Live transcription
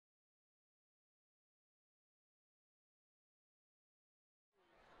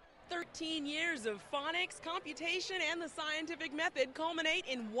13 years of phonics, computation, and the scientific method culminate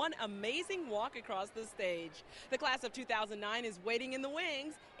in one amazing walk across the stage. The class of 2009 is waiting in the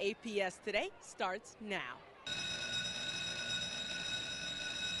wings. APS Today starts now.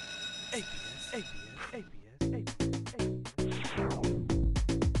 APS.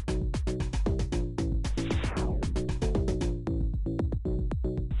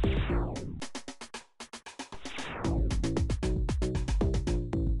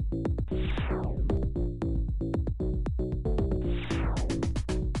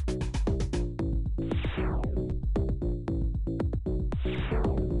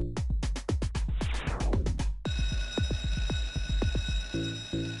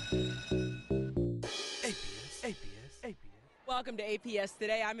 Welcome to APS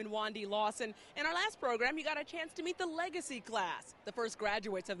Today. I'm Wandy Lawson. In our last program, you got a chance to meet the Legacy class, the first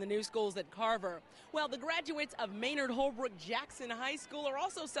graduates of the new schools at Carver. Well, the graduates of Maynard Holbrook Jackson High School are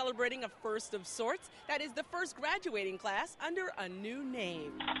also celebrating a first of sorts. That is the first graduating class under a new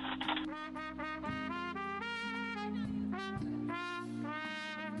name.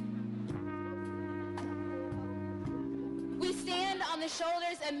 We stand on the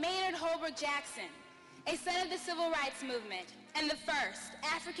shoulders of Maynard Holbrook Jackson, a son of the Civil Rights Movement, and the first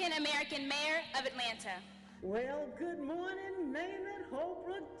African-American mayor of Atlanta. Well, good morning, Maynard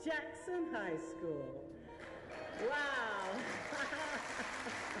Holbrook Jackson High School. Wow.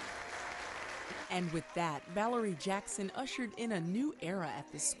 And with that, Valerie Jackson ushered in a new era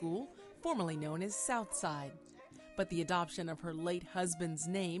at the school, formerly known as Southside. But the adoption of her late husband's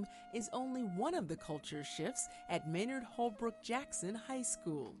name is only one of the culture shifts at Maynard Holbrook Jackson High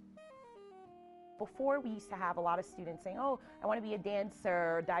School. Before, we used to have a lot of students saying, oh, I want to be a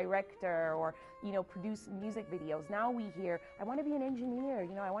dancer, director, or, produce music videos. Now we hear, I want to be an engineer,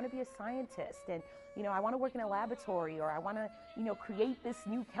 I want to be a scientist, and, I want to work in a laboratory, or I want to, create this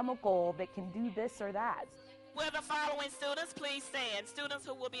new chemical that can do this or that. Will the following students please stand? Students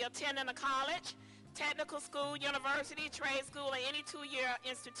who will be attending a college, technical school, university, trade school, or any two-year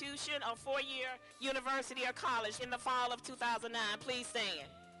institution or four-year university or college in the fall of 2009, please stand.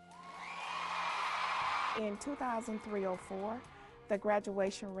 In 2003-04, the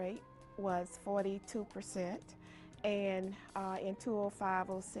graduation rate was 42%, and in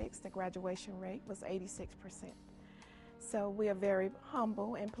 2005-06, the graduation rate was 86%. So we are very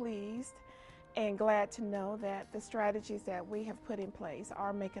humble and pleased and glad to know that the strategies that we have put in place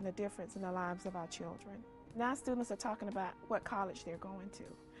are making a difference in the lives of our children. Now students are talking about what college they're going to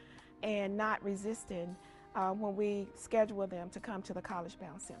and not resisting when we schedule them to come to the College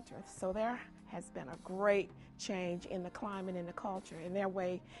Bound Center. So there has been a great change in the climate and the culture and their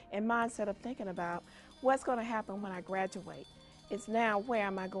way and mindset of thinking about what's going to happen when I graduate. It's now, where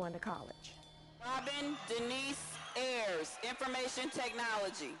am I going to college? Robin Denise Ayers, Information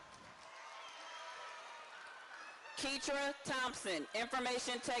Technology. Keitra Thompson,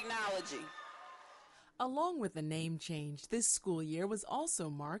 Information Technology. Along with the name change, this school year was also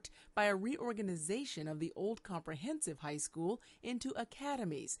marked by a reorganization of the old comprehensive high school into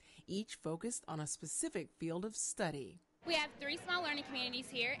academies, each focused on a specific field of study. We have 3 small learning communities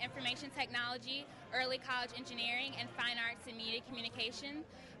here: information technology, early college engineering, and fine arts and media communication.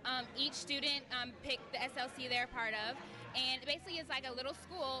 Each student picked the SLC they're a part of, and basically it's like a little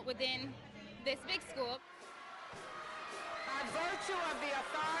school within this big school. By virtue of the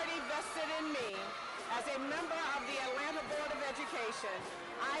authority vested in me as a member of the Atlanta Board of Education,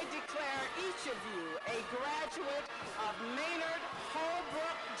 I declare each of you a graduate of Maynard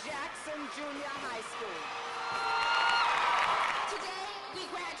Holbrook Jackson Junior High School. Today we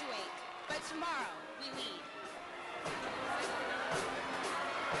graduate, but tomorrow we lead.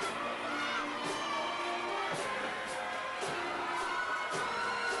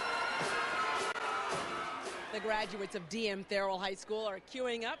 The graduates of DM Therrell High School are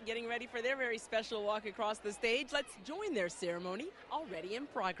queuing up, getting ready for their very special walk across the stage. Let's join their ceremony, already in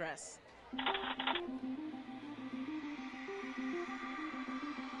progress.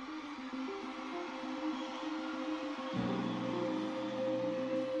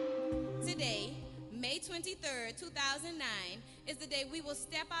 Today, May 23rd, 2009, is the day we will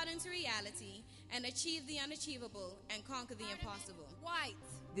step out into reality and achieve the unachievable and conquer the impossible. White.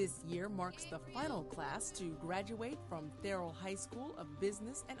 This year marks the final class to graduate from Therrell High School of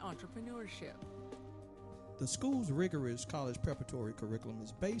Business and Entrepreneurship. The school's rigorous college preparatory curriculum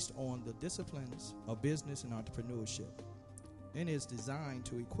is based on the disciplines of business and entrepreneurship and is designed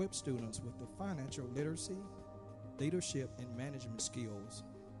to equip students with the financial literacy, leadership, and management skills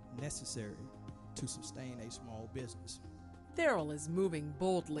necessary to sustain a small business. Farrell is moving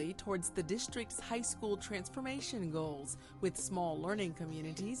boldly towards the district's high school transformation goals with small learning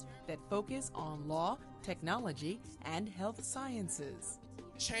communities that focus on law, technology, and health sciences.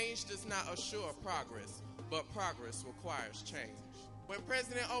 Change does not assure progress, but progress requires change. When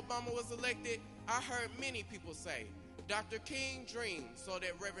President Obama was elected, I heard many people say, Dr. King dreamed so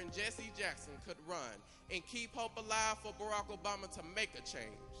that Reverend Jesse Jackson could run and keep hope alive for Barack Obama to make a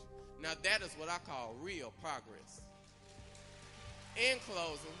change. Now that is what I call real progress. In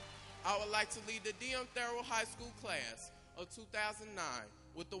closing, I would like to lead the D.M. Thurl High School class of 2009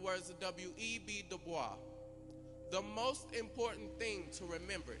 with the words of W.E.B. Du Bois. The most important thing to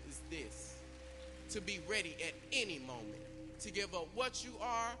remember is this: to be ready at any moment, to give up what you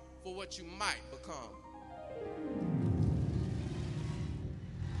are for what you might become.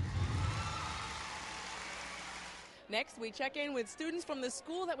 Next, we check in with students from the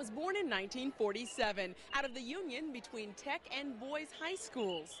school that was born in 1947, out of the union between Tech and Boys High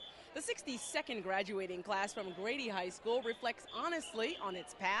Schools. The 62nd graduating class from Grady High School reflects honestly on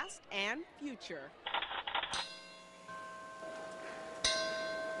its past and future.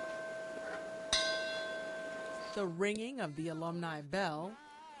 The ringing of the alumni bell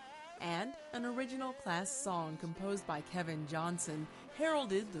and an original class song composed by Kevin Johnson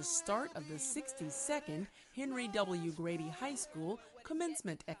heralded the start of the 62nd Henry W. Grady High School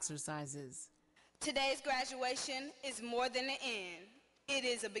commencement exercises. Today's graduation is more than an end. It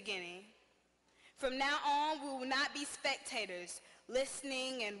is a beginning. From now on, we will not be spectators,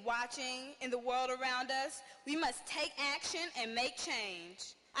 listening and watching in the world around us. We must take action and make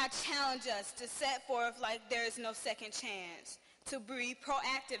change. I challenge us to set forth like there is no second chance, to be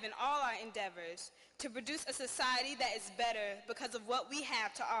proactive in all our endeavors, to produce a society that is better because of what we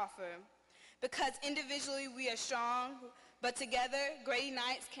have to offer. Because individually we are strong, but together Grady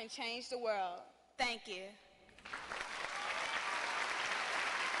Knights can change the world. Thank you.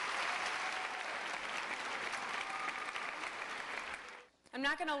 I'm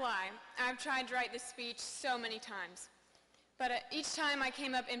not gonna lie, I've tried to write this speech so many times, but each time I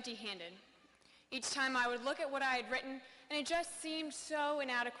came up empty-handed. Each time I would look at what I had written and it just seemed so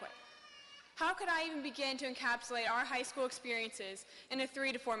inadequate. How could I even begin to encapsulate our high school experiences in a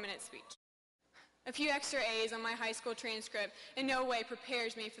 3 to 4 minute speech? A few extra A's on my high school transcript in no way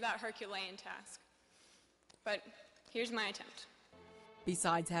prepares me for that Herculean task. But here's my attempt.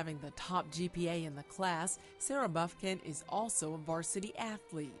 Besides having the top GPA in the class, Sarah Buffkin is also a varsity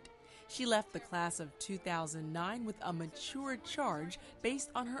athlete. She left the class of 2009 with a mature charge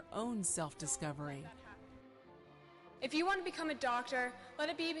based on her own self-discovery. If you want to become a doctor, let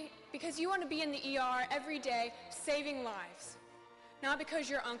it be because you want to be in the ER every day saving lives, not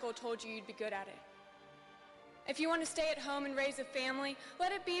because your uncle told you you'd be good at it. If you want to stay at home and raise a family,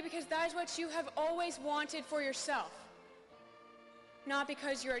 let it be because that is what you have always wanted for yourself, not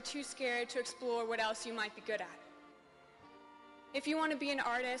because you are too scared to explore what else you might be good at. If you want to be an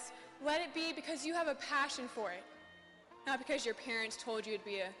artist, let it be because you have a passion for it, not because your parents told you it'd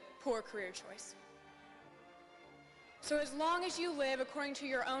be a poor career choice. So as long as you live according to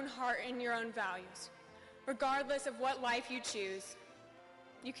your own heart and your own values, regardless of what life you choose,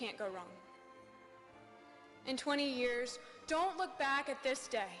 you can't go wrong. In 20 years, don't look back at this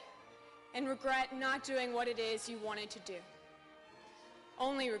day and regret not doing what it is you wanted to do.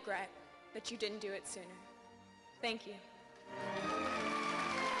 Only regret that you didn't do it sooner. Thank you.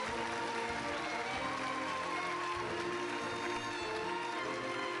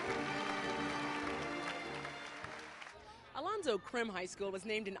 Alonzo Krim High School was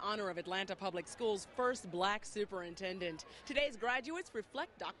named in honor of Atlanta Public Schools' first black superintendent. Today's graduates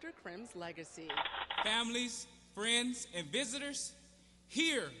reflect Dr. Krim's legacy. Families, friends, and visitors,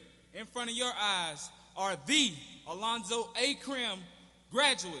 here in front of your eyes are the Alonzo A. Krim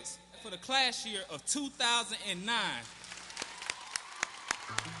graduates for the class year of 2009.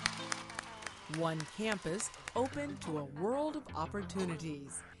 One campus open to a world of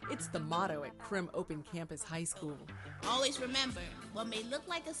opportunities. It's the motto at Krim Open Campus High School. Always remember, what may look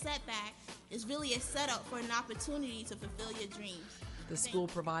like a setback is really a setup for an opportunity to fulfill your dreams. The school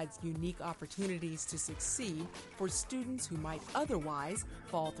provides unique opportunities to succeed for students who might otherwise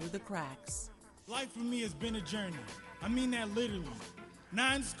fall through the cracks. Life for me has been a journey. I mean that literally.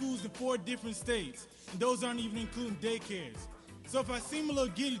 9 schools in 4 different states, and those aren't even including daycares. So if I seem a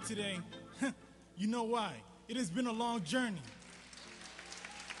little giddy today, you know why. It has been a long journey.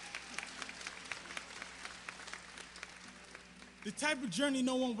 The type of journey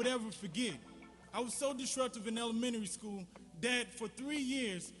no one would ever forget. I was so disruptive in elementary school that for 3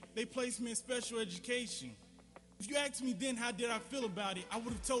 years, they placed me in special education. If you asked me then how did I feel about it, I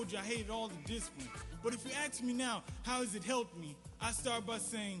would have told you I hated all the discipline. But if you ask me now, how has it helped me, I start by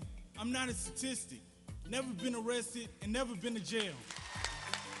saying, I'm not a statistic. Never been arrested and never been to jail.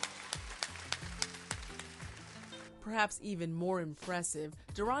 Perhaps even more impressive,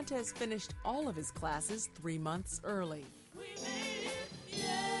 Durantes finished all of his classes 3 months early.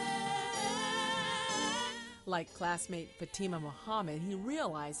 Like classmate Fatima Muhammad, he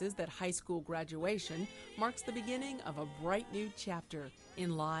realizes that high school graduation marks the beginning of a bright new chapter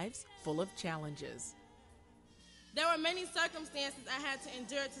in lives full of challenges. There were many circumstances I had to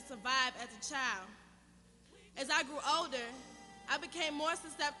endure to survive as a child. As I grew older, I became more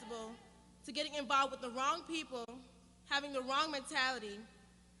susceptible to getting involved with the wrong people, having the wrong mentality,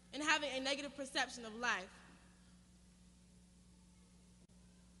 and having a negative perception of life.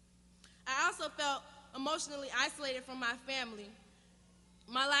 I also felt emotionally isolated from my family.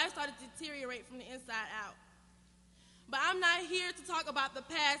 My life started to deteriorate from the inside out. But I'm not here to talk about the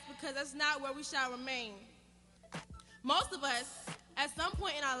past because that's not where we shall remain. Most of us, at some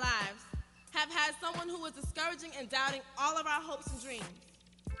point in our lives, have had someone who was discouraging and doubting all of our hopes and dreams.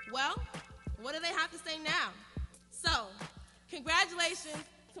 Well, what do they have to say now? So, congratulations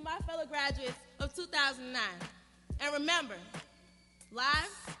to my fellow graduates of 2009. And remember,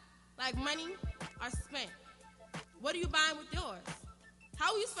 lives, like money, are spent. What are you buying with yours?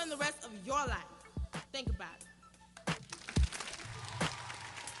 How will you spend the rest of your life? Think about it.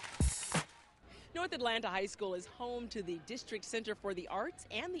 North Atlanta High School is home to the District Center for the Arts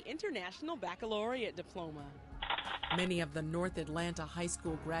and the International Baccalaureate Diploma. Many of the North Atlanta High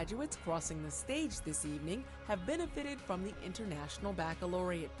School graduates crossing the stage this evening have benefited from the International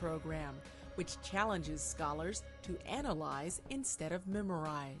Baccalaureate program, which challenges scholars to analyze instead of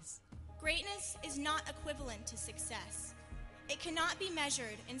memorize. Greatness is not equivalent to success. It cannot be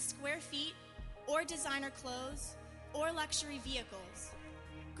measured in square feet or designer clothes or luxury vehicles.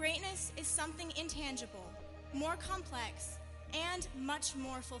 Greatness is something intangible, more complex, and much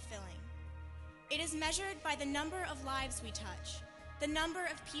more fulfilling. It is measured by the number of lives we touch, the number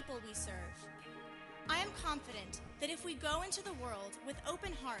of people we serve. I am confident that if we go into the world with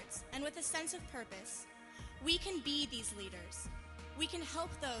open hearts and with a sense of purpose, we can be these leaders. We can help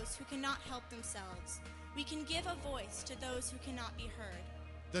those who cannot help themselves. We can give a voice to those who cannot be heard.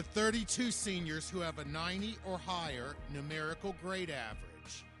 The 32 seniors who have a 90 or higher numerical grade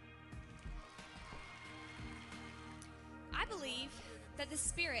average. I believe that the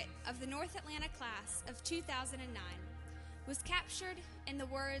spirit of the North Atlanta class of 2009 was captured in the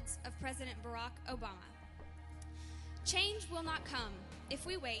words of President Barack Obama. Change will not come if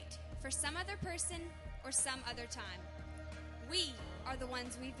we wait for some other person or some other time. We are the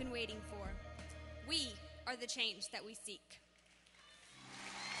ones we've been waiting for. We are the change that we seek.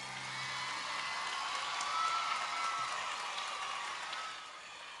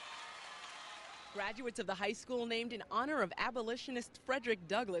 Graduates of the high school named in honor of abolitionist Frederick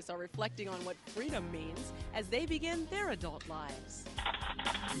Douglass are reflecting on what freedom means as they begin their adult lives.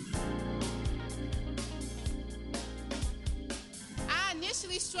 I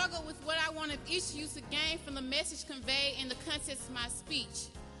initially struggled with what I wanted each of you to gain from the message conveyed in the context of my speech.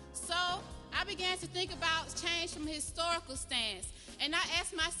 So I began to think about change from a historical stance, and I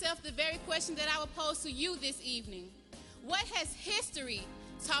asked myself the very question that I would pose to you this evening. What has history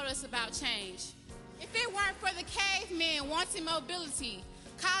taught us about change? If it weren't for the cavemen wanting mobility,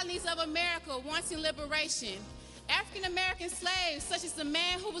 colonies of America wanting liberation, African-American slaves such as the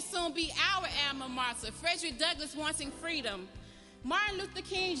man who will soon be our alma mater, Frederick Douglass, wanting freedom, Martin Luther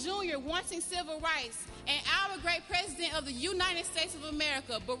King Jr. wanting civil rights, and our great president of the United States of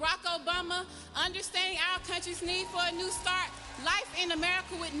America, Barack Obama, understanding our country's need for a new start, life in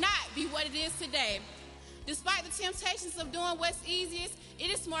America would not be what it is today. Despite the temptations of doing what's easiest, it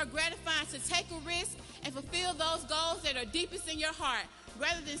is more gratifying to take a risk and fulfill those goals that are deepest in your heart,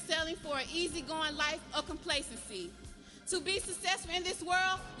 rather than settling for an easygoing life of complacency. To be successful in this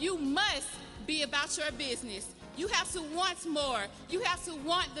world, you must be about your business. You have to want more. You have to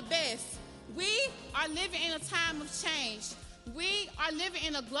want the best. We are living in a time of change. We are living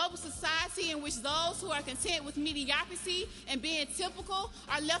in a global society in which those who are content with mediocrity and being typical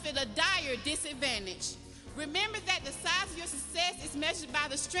are left at a dire disadvantage. Remember that the size of your success is measured by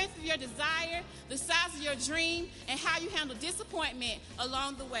the strength of your desire, the size of your dream, and how you handle disappointment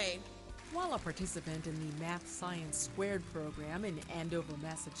along the way. While a participant in the Math Science Squared program in Andover,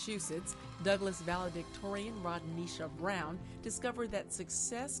 Massachusetts, Douglas valedictorian Rodnisha Brown discovered that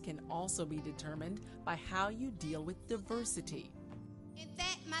success can also be determined by how you deal with diversity. In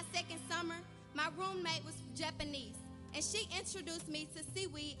fact, my second summer, my roommate was Japanese, and she introduced me to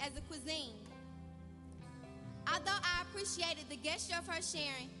seaweed as a cuisine. Although I appreciated the gesture of her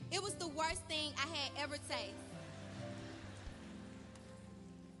sharing, it was the worst thing I had ever tasted.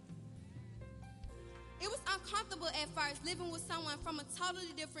 It was uncomfortable at first living with someone from a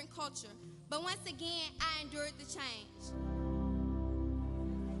totally different culture, but once again, I endured the change.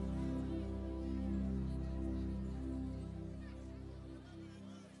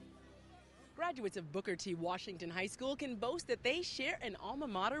 Graduates of Booker T. Washington High School can boast that they share an alma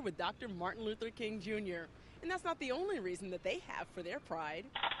mater with Dr. Martin Luther King Jr. And that's not the only reason that they have for their pride.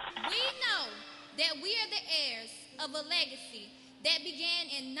 We know that we are the heirs of a legacy that began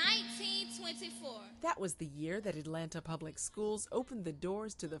in 1924. That was the year that Atlanta Public Schools opened the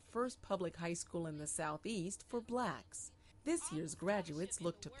doors to the first public high school in the Southeast for blacks. This year's graduates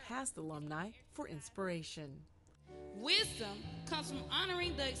look to past alumni for inspiration. Wisdom comes from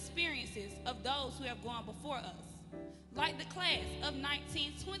honoring the experiences of those who have gone before us, like the class of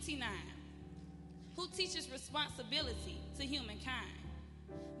 1929, who teaches responsibility to humankind.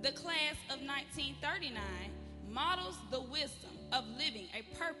 The class of 1939 models the wisdom of living a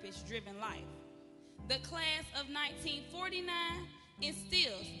purpose-driven life. The class of 1949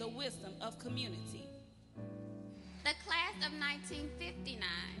 instills the wisdom of community. The class of 1959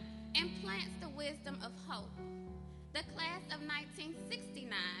 implants the wisdom of hope. The class of 1969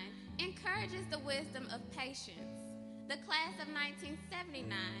 encourages the wisdom of patience. The class of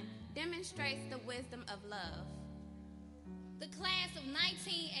 1979 demonstrates the wisdom of love. The class of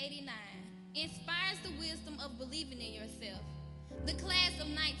 1989 inspires the wisdom of believing in yourself. The class of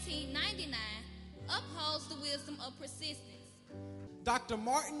 1999 upholds the wisdom of persistence. Dr.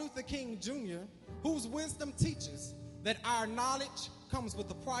 Martin Luther King Jr., whose wisdom teaches that our knowledge comes with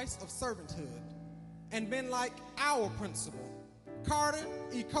the price of servanthood. And men like our principal, Carter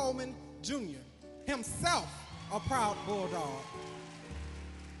E. Coleman Jr., himself a proud Bulldog,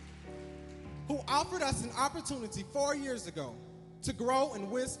 who offered us an opportunity 4 years ago to grow in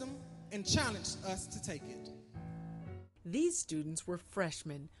wisdom and challenged us to take it. These students were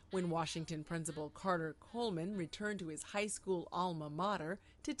freshmen when Washington Principal Carter Coleman returned to his high school alma mater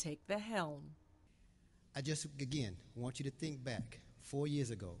to take the helm. I just, again, want you to think back 4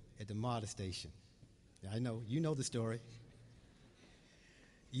 years ago at the MARTA station. I know, you know the story.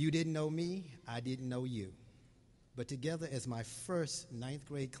 You didn't know me, I didn't know you. But together as my first 9th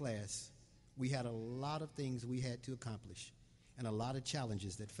grade class, we had a lot of things we had to accomplish and a lot of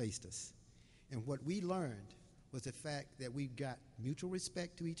challenges that faced us. And what we learned was the fact that we got mutual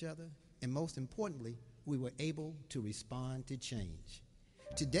respect to each other, and most importantly, we were able to respond to change.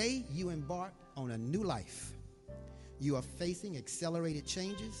 Today, you embark on a new life. You are facing accelerated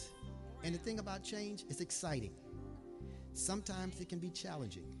changes, and the thing about change is exciting. Sometimes it can be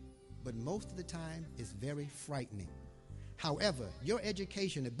challenging, but most of the time it's very frightening. However, your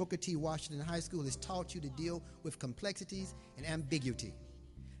education at Booker T. Washington High School has taught you to deal with complexities and ambiguity.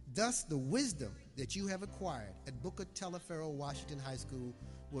 Thus, the wisdom that you have acquired at Booker Teleferro Washington High School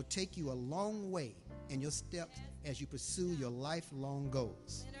will take you a long way in your steps as you pursue your lifelong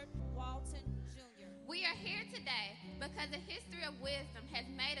goals. We are here today because the history of wisdom has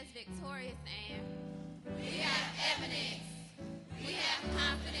made us victorious, and we have evidence. We have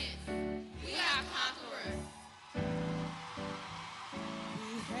confidence. We are conquerors.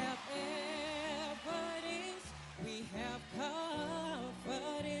 We have evidence. We have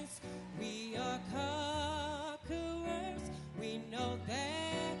confidence. We are conquerors. We know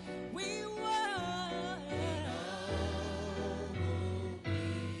that we won.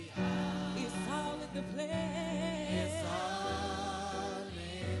 It's all in the plan. It's all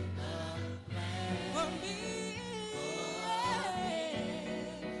in the plan. For me.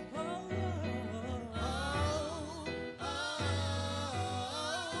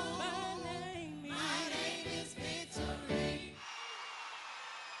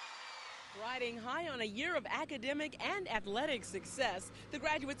 Riding high on a year of academic and athletic success, the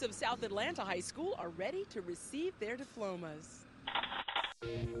graduates of South Atlanta High School are ready to receive their diplomas.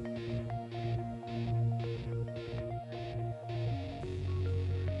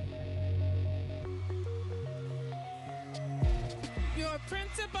 Your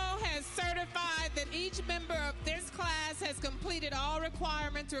principal has certified that each member of this class has completed all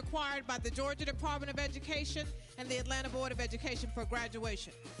requirements required by the Georgia Department of Education and the Atlanta Board of Education for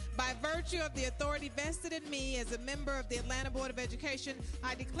graduation. By virtue of the authority vested in me as a member of the Atlanta Board of Education,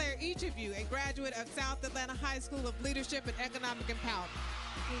 I declare each of you a graduate of South Atlanta High School of Leadership and Economic Empowerment.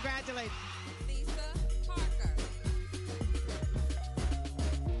 Congratulations.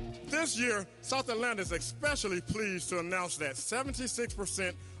 This year, South Atlanta is especially pleased to announce that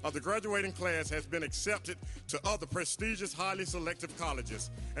 76% of the graduating class has been accepted to other prestigious, highly selective colleges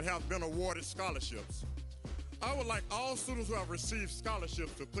and have been awarded scholarships. I would like all students who have received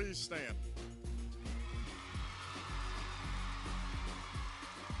scholarships to please stand.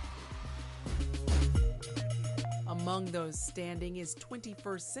 Among those standing is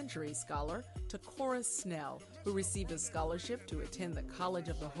 21st century scholar Takora Snell, who received a scholarship to attend the College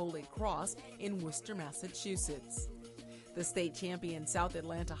of the Holy Cross in Worcester, Massachusetts. The state champion South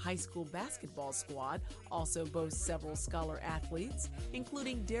Atlanta High School basketball squad also boasts several scholar athletes,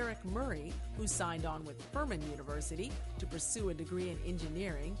 including Derek Murray, who signed on with Furman University to pursue a degree in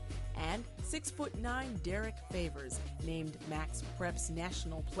engineering, and 6'9" Derek Favors, named Max Prep's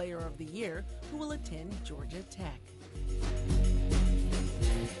National Player of the Year, who will attend Georgia Tech.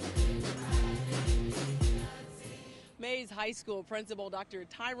 Mays High School principal Dr.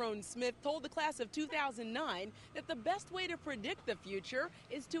 Tyrone Smith told the class of 2009 that the best way to predict the future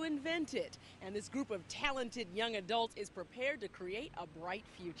is to invent it. And this group of talented young adults is prepared to create a bright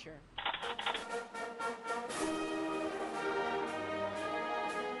future.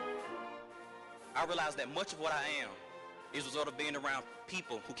 I realized that much of what I am is a result of being around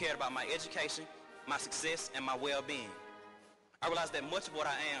people who cared about my education, my success, and my well-being. I realized that much of what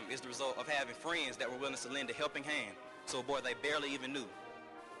I am is the result of having friends that were willing to lend a helping hand to a boy they barely even knew.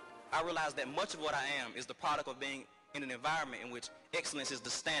 I realized that much of what I am is the product of being in an environment in which excellence is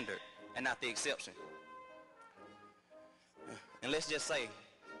the standard and not the exception. And let's just say,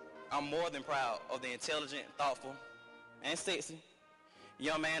 I'm more than proud of the intelligent, thoughtful, and sexy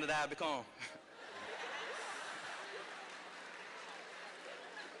young man that I've become.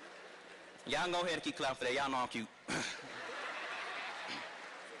 Y'all can go ahead and keep clapping for that. Y'all know I'm cute.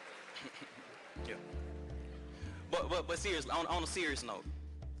 Yeah. But seriously, on a serious note,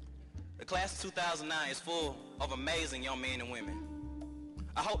 the class of 2009 is full of amazing young men and women.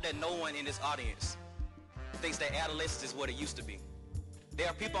 I hope that no one in this audience thinks that adolescence is what it used to be. There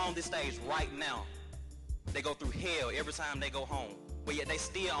are people on this stage right now, they go through hell every time they go home, but yet they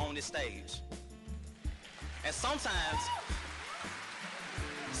still on this stage. And sometimes,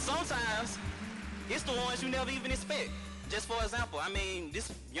 it's the ones you never even expect. Just for example, I mean,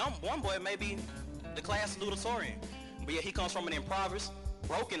 this one boy may be the class salutatorian, but yet he comes from an impoverished,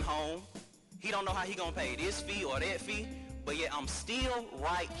 broken home. He don't know how he gonna pay this fee or that fee, but yet I'm still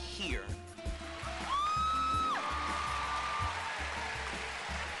right here.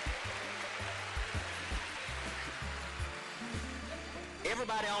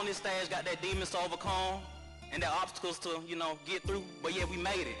 Everybody on this stage got their demons to overcome and their obstacles to, get through, but yet we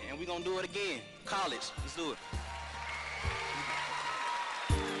made it, and we're gonna do it again. College, let's do it.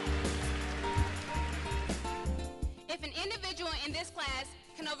 If an individual in this class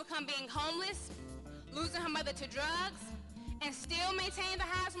can overcome being homeless, losing her mother to drugs, and still maintain the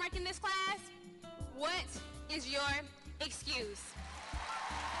highest mark in this class, what is your excuse?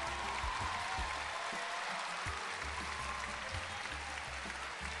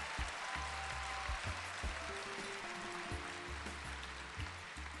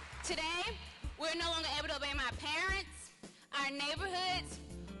 Today, we're no longer able to obey my parents, our neighborhoods,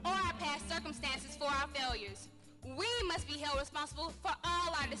 or our past circumstances for our failures. We must be held responsible for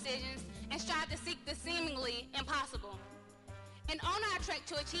all our decisions and strive to seek the seemingly impossible. And on our trek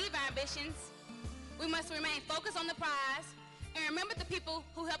to achieve our ambitions, we must remain focused on the prize and remember the people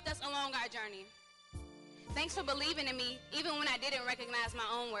who helped us along our journey. Thanks for believing in me, even when I didn't recognize my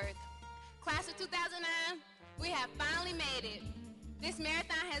own worth. Class of 2009, we have finally made it. This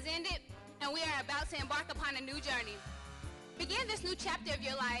marathon has ended, and we are about to embark upon a new journey. Begin this new chapter of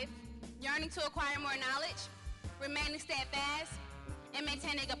your life, yearning to acquire more knowledge, remaining steadfast, and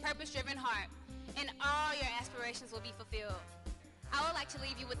maintaining a purpose-driven heart, and all your aspirations will be fulfilled. I would like to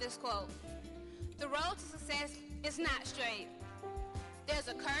leave you with this quote. The road to success is not straight. There's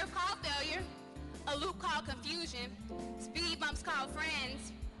a curve called failure, a loop called confusion, speed bumps called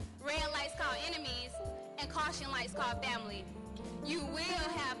friends, red lights called enemies, and caution lights called family. You will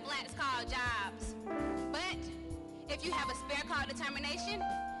have flats called jobs. But if you have a spare called determination,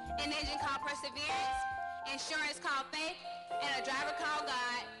 an engine called perseverance, insurance called faith, and a driver called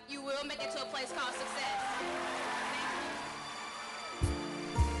God, you will make it to a place called success.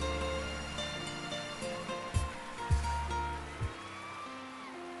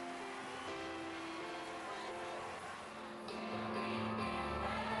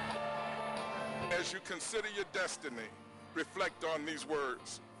 As you consider your destiny, reflect on these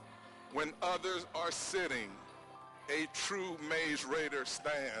words. When others are sitting, a true Maze Raider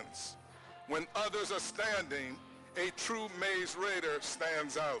stands. When others are standing, a true Maze Raider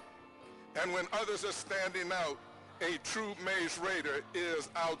stands out. And when others are standing out, a true Maze Raider is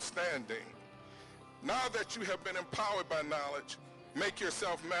outstanding. Now that you have been empowered by knowledge, make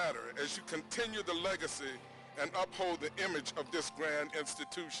yourself matter as you continue the legacy and uphold the image of this grand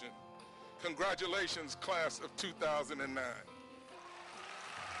institution. Congratulations, class of 2009.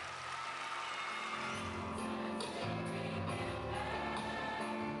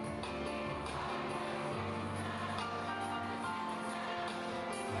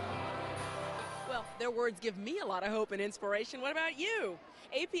 Well, their words give me a lot of hope and inspiration. What about you?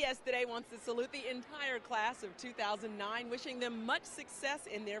 APS Today wants to salute the entire class of 2009, wishing them much success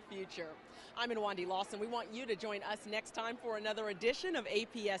in their future. I'm Wandy Lawson. We want you to join us next time for another edition of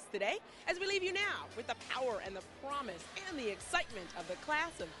APS Today as we leave you now with the power and the promise and the excitement of the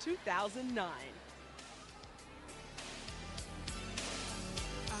class of 2009.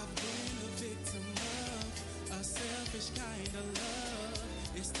 I've been a victim of a selfish kind of love.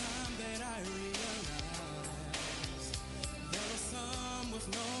 It's time that I realize there are some with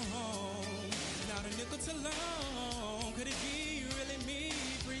no home, not a nickel to loan. Could it be really me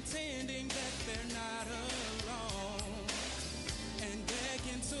pretending that they're not alone and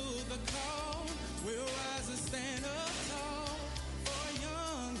begging to the call? We're